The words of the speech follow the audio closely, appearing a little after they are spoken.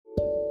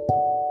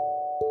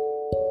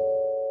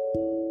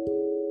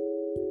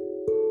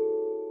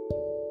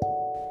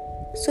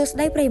សួស្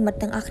តីប្រិយមិត្ត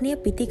ទាំងអស់គ្នា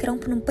ពីទីក្រុង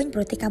ភ្នំពេញប្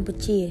រទេសកម្ពុ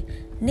ជា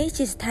នេះ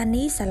ជាស្ថា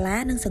នីយ៍សាលា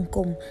និងសង្គ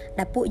ម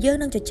ដែលពួកយើង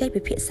នឹងជជែក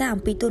ពិភាក្សា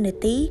អំពីតួនា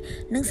ទី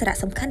និងសារៈ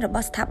សំខាន់រប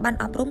ស់ស្ថាប័ន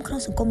អប់រំក្នុង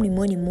សង្គមនី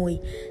មួយៗ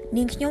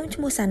នាងខ្ញុំឈ្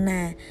មោះសាណា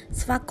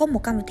ស្វាគមន៍ម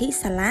កកម្មវិធី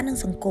សាលានិង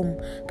សង្គម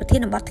ប្រធា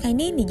នបទថ្ងៃ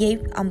នេះនិយាយ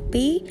អំ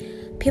ពី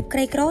ភាពក្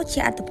រីក្រជា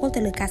ឥទ្ធិពលទៅ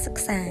លើការសិ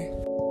ក្សា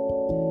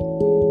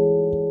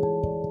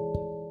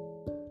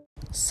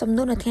សំ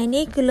ណួរនៅថ្ងៃ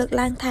នេះគឺលើក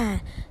ឡើងថា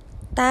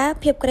តើ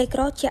ភាពក្រីក្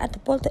រជាឥទ្ធិ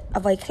ពលទៅ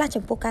អ្វីខ្លះ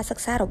ចំពោះការសិ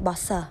ក្សារបស់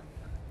សិស្ស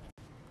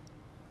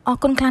អរ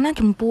គុណខ្លាំងណាស់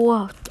ចំពោះ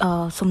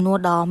សំណួរ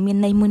ដ៏មាន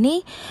ន័យមួយនេះ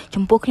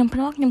ចំពោះខ្ញុំ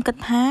គិត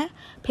ថា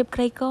ភាពក្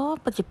រីក្រ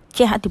ពិតជា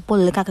ជះឥទ្ធិពល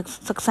លើការ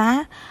សិក្សា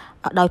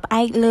ដោយផ្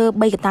អែកលើ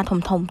3កត្តាធំ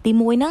ៗទី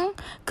1ហ្នឹង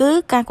គឺ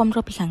ការគ្រប់គ្រ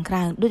ងពីខាងក្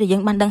រៅដូចដែលយើ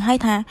ងបានដឹងហើយ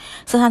ថា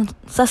សិ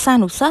ស្សា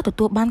នុសិស្សទ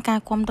ទួលបានការ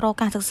គ្រប់គ្រង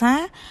ការសិក្សា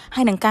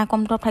ហើយនឹងការគ្រ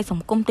ប់គ្រងផ្នែកស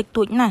ង្គមតិច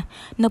តួចណាស់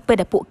នៅពេល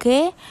ដែលពួកគេ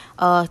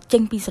ចេ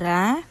ញពីសា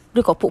លា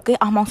ឬក៏ពួកគេ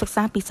អស់ម៉ោងសិក្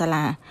សាពីសា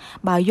លា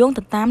បើយោង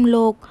ទៅតាម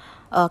លោក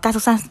ការ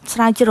សិក្សាស្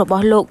រាវជ្រាវរប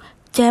ស់លោក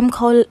James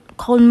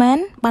Coleman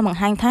បានបង្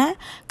ហាញថា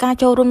ការ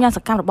ចូលរួមយ៉ាងស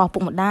កម្មរបស់ឪពុ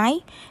កម្ដាយ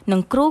និ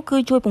ងគ្រូគឺ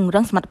ជួយពង្រឹ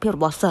ងសមត្ថភាពរ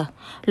បស់សិស្ស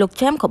លោក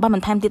James ក៏បានប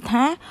ន្ថែមទៀត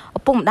ថាឪ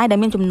ពុកម្ដាយដែល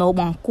មានចំណូល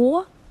បង្គា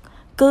ប់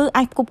គឺ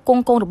អាចផ្គប់ផ្គ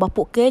ង់កូនរបស់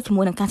ពួកគេជា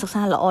មួយនឹងការសិក្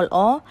សាល្អ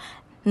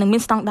និងមា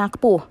នស្តង់ដារ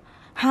ខ្ពស់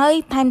ហើយ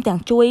ថែមទាំង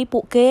ជួយពួ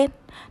កគេ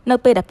នៅ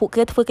ពេលដែលពួក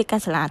គេធ្វើកិច្ចកា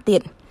រសាលាទៀ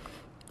ត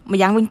ម្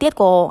យ៉ាងវិញទៀត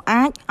ក៏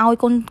អាចឲ្យ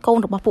កូន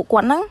របស់ពួកគា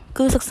ត់ហ្នឹង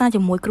គឺសិក្សាជា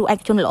មួយគ្រូឯក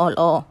ជនល្អ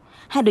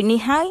ហើយដូចនេះ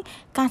ហើយ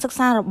ការសិក្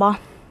សារបស់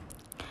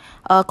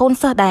កូន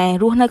សិស្សដែល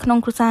រស់នៅក្នុង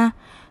គ្រួសារ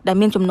ដែល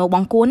មានចំណូលប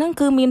ង្គាប់ហ្នឹង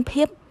គឺមាន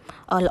ភាព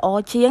ល្អ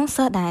ជាង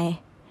សិស្សដែល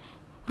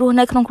រស់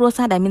នៅក្នុងគ្រួ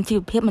សារដែលមានជី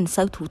វភាពមិន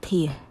សូវធូរ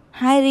ធារ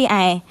ហើយរី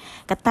ឯ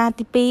កត្តា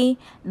ទី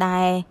2ដែ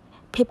ល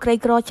ភាពក្រី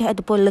ក្រជះឥទ្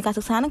ធិពលលើការ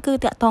សិក្សាហ្នឹងគឺ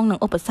តាក់ទងនឹង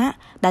ឧបសគ្គ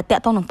ដែលតា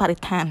ក់ទងនឹងបរិ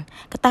ស្ថាន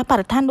កត្តាប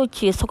រិស្ថានដូច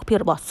ជាសុខភាព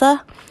របស់សិស្ស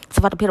សុ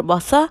វត្ថិភាពរប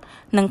ស់សិស្ស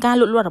និងការ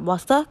លូតលាស់រប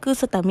ស់សិស្សគឺ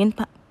សុទ្ធតែ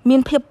មា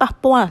នភាពប៉ះ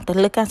ពាល់ទៅ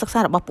លើការសិក្សា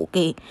របស់ពួក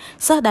គេ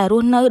សិស្សដែលរ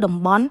ស់នៅតំ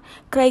បន់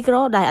ក្រីក្រ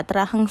ដែលអត្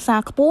រាហិង្សា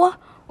ខ្ពស់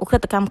ឧក្រិ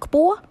ដ្ឋកម្មខ្ព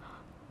ស់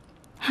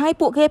ហើយ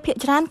ពួកគេភាគ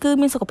ច្រើនគឺ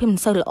មានសុខភាពមិន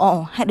សូវល្អ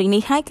ហើយដូច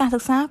នេះហើយការសិ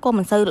ក្សាក៏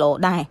មិនសូវល្អ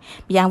ដែរ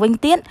ម្យ៉ាងវិញ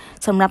ទៀត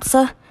សម្រាប់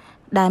សិស្ស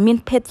ដែលមាន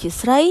ភេទជា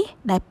ស្រី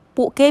ដែល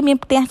ពួកគេមាន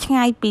ផ្ទះឆ្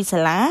ងាយពីសា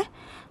លា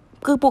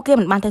គឺពួកគេ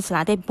មិនបានទៅសា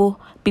លាទេ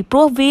ពីព្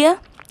រោះវា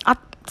អ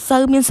ត់សូ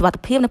វមានសុវត្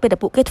ថិភាពនៅពេលដែល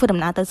ពួកគេធ្វើដំ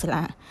ណើរទៅសា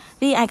លា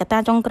រីឯកត្តា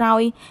ចុងក្រោ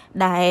យ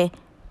ដែល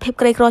ភាព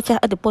ក្រីក្រចាស់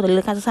ឥទ្ធិពលទៅ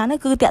លើការសិក្សានេះ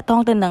គឺតាក់ទង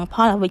ទៅនឹងផ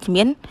លអវិជ្ជ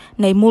មាន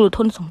នៃមូលធ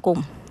នសង្គម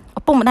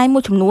ឪពុកម្ដាយមួ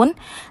យចំនួន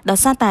ដោយ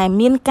សារតែ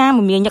មានការម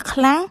មាញឹក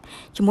ខ្លាំង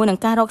ជាមួយនឹង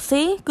ការរក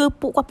ស៊ីគឺ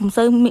ពួកគាត់ពុំ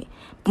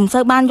សូ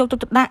វបានយកចិ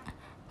ត្តទុកដាក់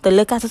ទៅ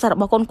លើការសិក្សារ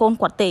បស់កូន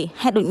គាត់ទេ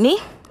ហេតុដូចនេះ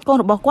កូន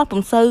របស់គាត់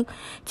ពុំសូវ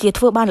ជា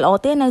ធ្វើបានល្អ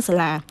ទេនៅសា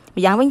លា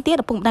ម្យ៉ាងវិញទៀត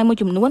ឪពុកម្ដាយមួយ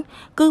ចំនួន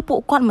គឺពួក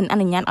គាត់មិនអ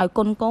នុញ្ញាតឲ្យ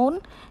កូន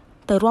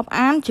ទៅរាប់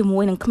អានជាមួ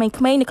យនឹងក្មេង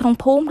ៗនៅក្នុង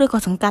ភូមិឬក៏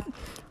សង្កាត់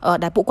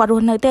ដែលពួកគាត់រ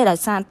ស់នៅទេដោយ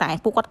សារតែ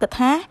ពួកគាត់គិត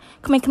ថា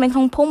ក្មេងៗក្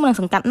នុងភូមិនិង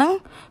សង្កាត់ហ្នឹង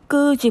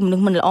គឺជាមនុ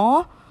ស្សមិនល្អ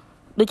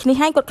ដូច្នេះ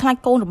ហើយគាត់ខ្លាច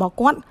កូនរបស់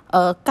គាត់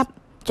កាត់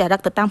ចរិត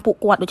ទៅតាមពួក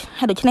គាត់ដូ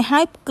ច្នេះហើ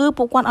យគឺ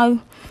ពួកគាត់ឲ្យ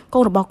កូ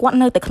នរបស់គាត់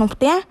នៅតែក្នុងផ្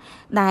ទះ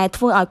ដែល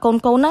ធ្វើឲ្យកូន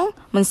ហ្នឹង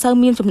មិនសូវ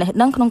មានចំណេះ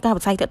ដឹងក្នុងការ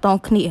វិស័យទាក់ទង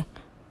គ្នា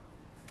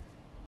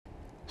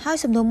ហើយ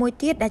សំណួរមួយ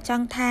ទៀតដែលច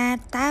ង់ថា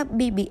តើ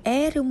BBA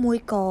ឬមួយ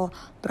ក៏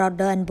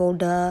Broader and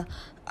Bolder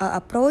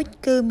approach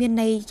គឺមាន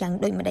ន័យយ៉ាង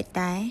ដូចម្ដេច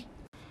ដែរ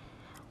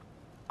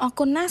អរ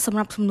គុណណាស់សម្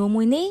រាប់សំណួរ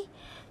មួយនេះ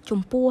ចំ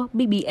ពោះ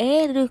BBA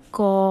ឬ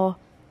ក៏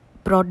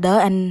Broader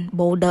and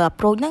Bolder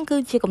approach ហ្នឹងគឺ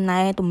ជាកំណែ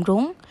ទម្រ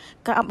ង់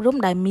ការអប់រំ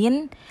ដែលមាន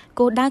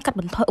គោលដៅកាត់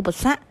បន្ថយឧប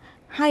សគ្គ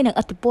ហើយនឹង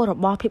ឥទ្ធិពលរ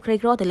បស់ភាពក្រី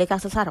ក្រទៅលើការ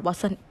សិក្សារបស់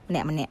សិស្ស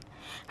ម្នាក់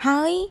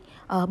ហើយ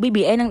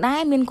BBA នឹងដែ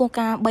រមានគោល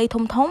ការណ៍3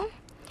ធំ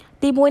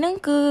ទី1ហ្នឹង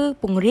គឺ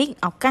ពង្រីក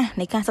ឱកាស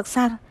នៃការសិក្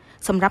សា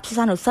សម្រាប់សិស្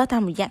សានុសិស្សតា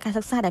មរយៈការ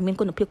សិក្សាដែលមាន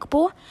គុណភាពខ្ព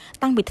ស់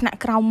តាំងពីថ្នាក់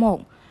ក្រោមមក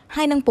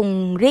ហើយនឹងពង្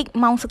រីក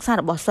ម៉ោងសិក្សា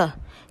របស់សិស្ស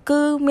គឺ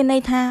មានន័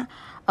យថា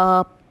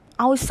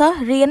ឲ្យសិស្ស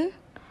រៀន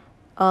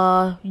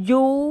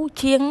យូរ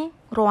ជាង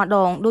រាល់ដ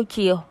ងដូច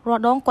ជារា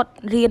ល់ដងគាត់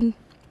រៀន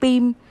ពី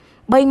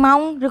3ម៉ោង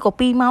ឬក៏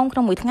2ម៉ោងក្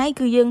នុងមួយថ្ងៃ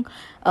គឺយើង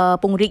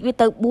ពង្រីកវា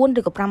ទៅ4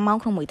ឬក៏5ម៉ោង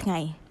ក្នុងមួយថ្ងៃ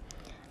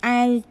ឯ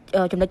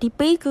ចំណុចទី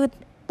2គឺ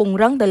ពង្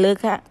រឹងទៅលើ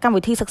កម្ម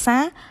វិធីសិក្សា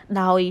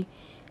ដោយ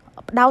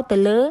ផ្ដោតទៅ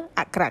លើ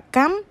អក្ខរក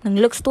ម្មនិង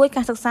លើកស្ទួយ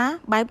ការសិក្សា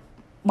បែប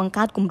បង្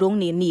កើតគម្រោង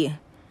នានា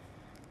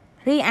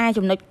រីឯ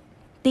ចំណុច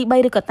ទី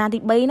3ឬកត្តាទី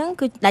3ហ្នឹង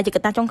គឺដែលជាក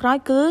ត្តាចុងក្រោយ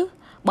គឺ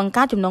បង្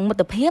កើតចំណងមិត្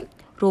តភាព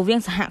រវាង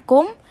សហគ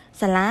មន៍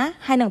សាលា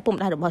ហើយនិងឪពុក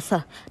ម្ដាយរបស់សិ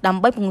ស្សដើ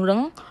ម្បីពង្រឹង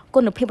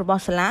គុណភាពរប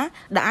ស់សាលា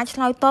ដែលអាចឆ្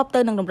លើយតបទៅ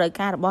នឹងតម្រូវ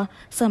ការរបស់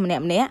សិស្សម្នា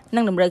ក់ៗនិ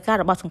ងតម្រូវការ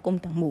របស់សង្គម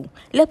ទាំងមូល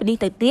លើសពីនេះ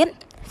ទៅទៀត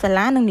សា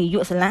លានិងនាយ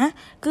កសាលា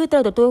គឺត្រូ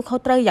វទទួលខុស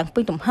ត្រូវយ៉ាងពេ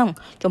ញទំហឹង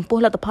ចំពោះ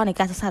លទ្ធផលនៃ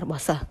ការសិក្សារប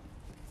ស់សិស្ស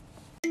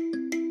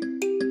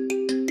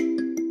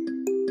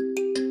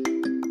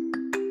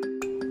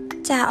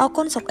ចាអរ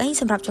គុណសុកអេង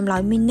សម្រាប់ចម្លើ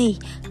យមីននេះ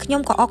ខ្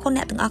ញុំក៏អរគុណ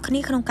អ្នកទាំងអស់គ្នា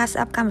ក្នុងការស្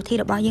ដាប់កម្មវិធី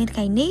របស់យើងថ្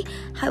ងៃនេះ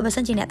ហើយបើ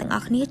សិនជាអ្នកទាំងអ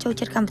ស់គ្នាចូល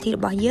ចិត្តកម្មវិធីរ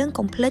បស់យើង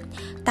កុំភ្លេច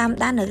តាម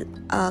ដាននៅ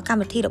កម្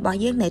មវិធីរបស់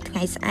យើងនៅថ្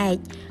ងៃស្អែក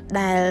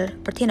ដែល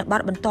ប្រធានប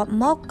ទបន្ទាប់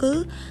មកគឺ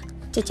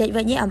ជជែក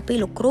វិញអំពី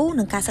លោកគ្រូ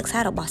និងការសិក្សា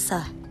របស់សិ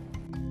ស្ស